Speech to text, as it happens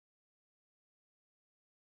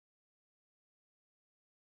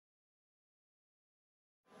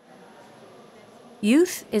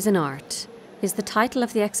Youth is an Art is the title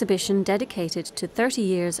of the exhibition dedicated to 30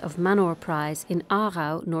 years of Manor Prize in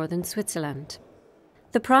Aarau, northern Switzerland.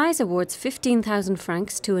 The prize awards 15,000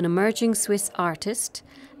 francs to an emerging Swiss artist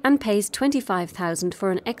and pays 25,000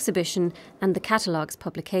 for an exhibition and the catalogue's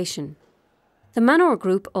publication. The Manor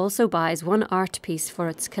Group also buys one art piece for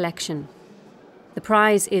its collection. The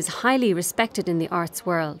prize is highly respected in the arts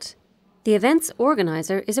world. The event's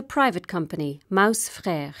organiser is a private company, Maus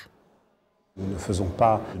Frères.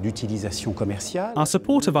 Our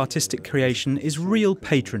support of artistic creation is real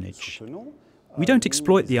patronage. We don't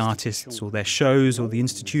exploit the artists or their shows or the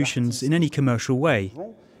institutions in any commercial way.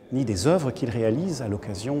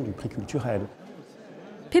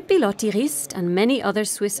 Pippi Lotti-Rist and many other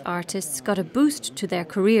Swiss artists got a boost to their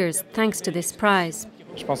careers thanks to this prize.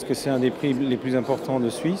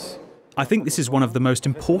 I think this is one of the most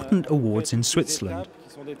important awards in Switzerland.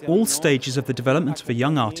 All stages of the development of a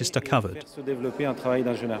young artist are covered.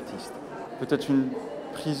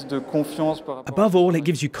 Above all, it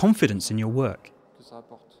gives you confidence in your work.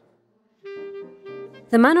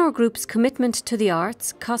 The Manor Group's commitment to the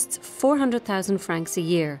arts costs 400,000 francs a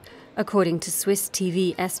year, according to Swiss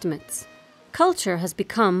TV estimates. Culture has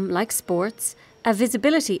become, like sports, a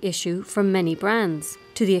visibility issue for many brands,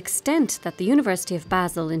 to the extent that the University of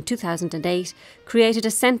Basel in 2008 created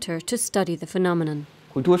a centre to study the phenomenon.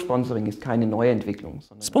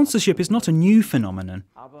 Sponsorship is not a new phenomenon.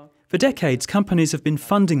 For decades, companies have been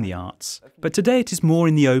funding the arts, but today it is more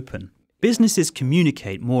in the open. Businesses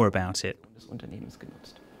communicate more about it.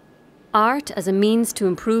 Art as a means to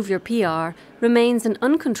improve your PR remains an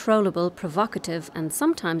uncontrollable, provocative and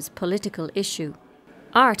sometimes political issue.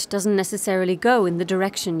 Art doesn't necessarily go in the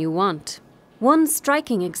direction you want. One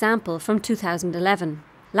striking example from 2011.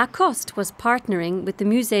 Lacoste was partnering with the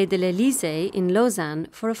Musée de l'Élysée in Lausanne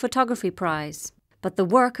for a photography prize. But the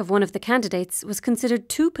work of one of the candidates was considered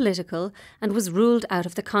too political and was ruled out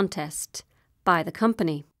of the contest by the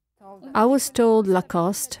company. I was told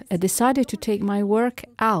Lacoste had decided to take my work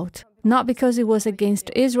out, not because it was against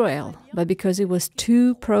Israel, but because it was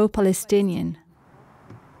too pro-Palestinian.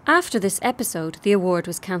 After this episode, the award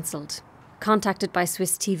was cancelled. Contacted by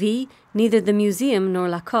Swiss TV, neither the museum nor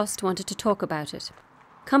Lacoste wanted to talk about it.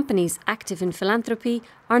 Companies active in philanthropy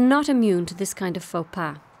are not immune to this kind of faux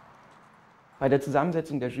pas.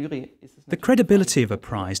 The credibility of a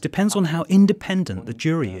prize depends on how independent the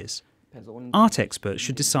jury is. Art experts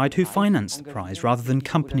should decide who financed the prize rather than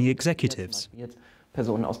company executives.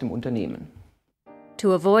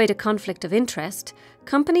 To avoid a conflict of interest,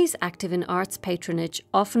 companies active in arts patronage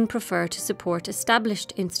often prefer to support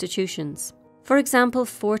established institutions. For example,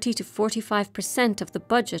 40 to 45% of the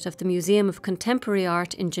budget of the Museum of Contemporary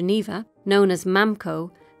Art in Geneva, known as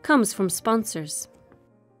MAMCO, comes from sponsors.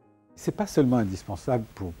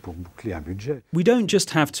 We don't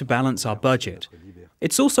just have to balance our budget.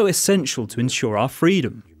 It's also essential to ensure our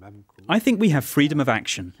freedom. I think we have freedom of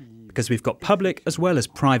action, because we've got public as well as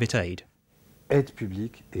private aid.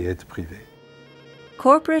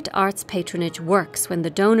 Corporate arts patronage works when the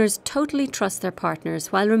donors totally trust their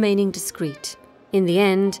partners while remaining discreet. In the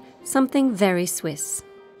end, something very Swiss.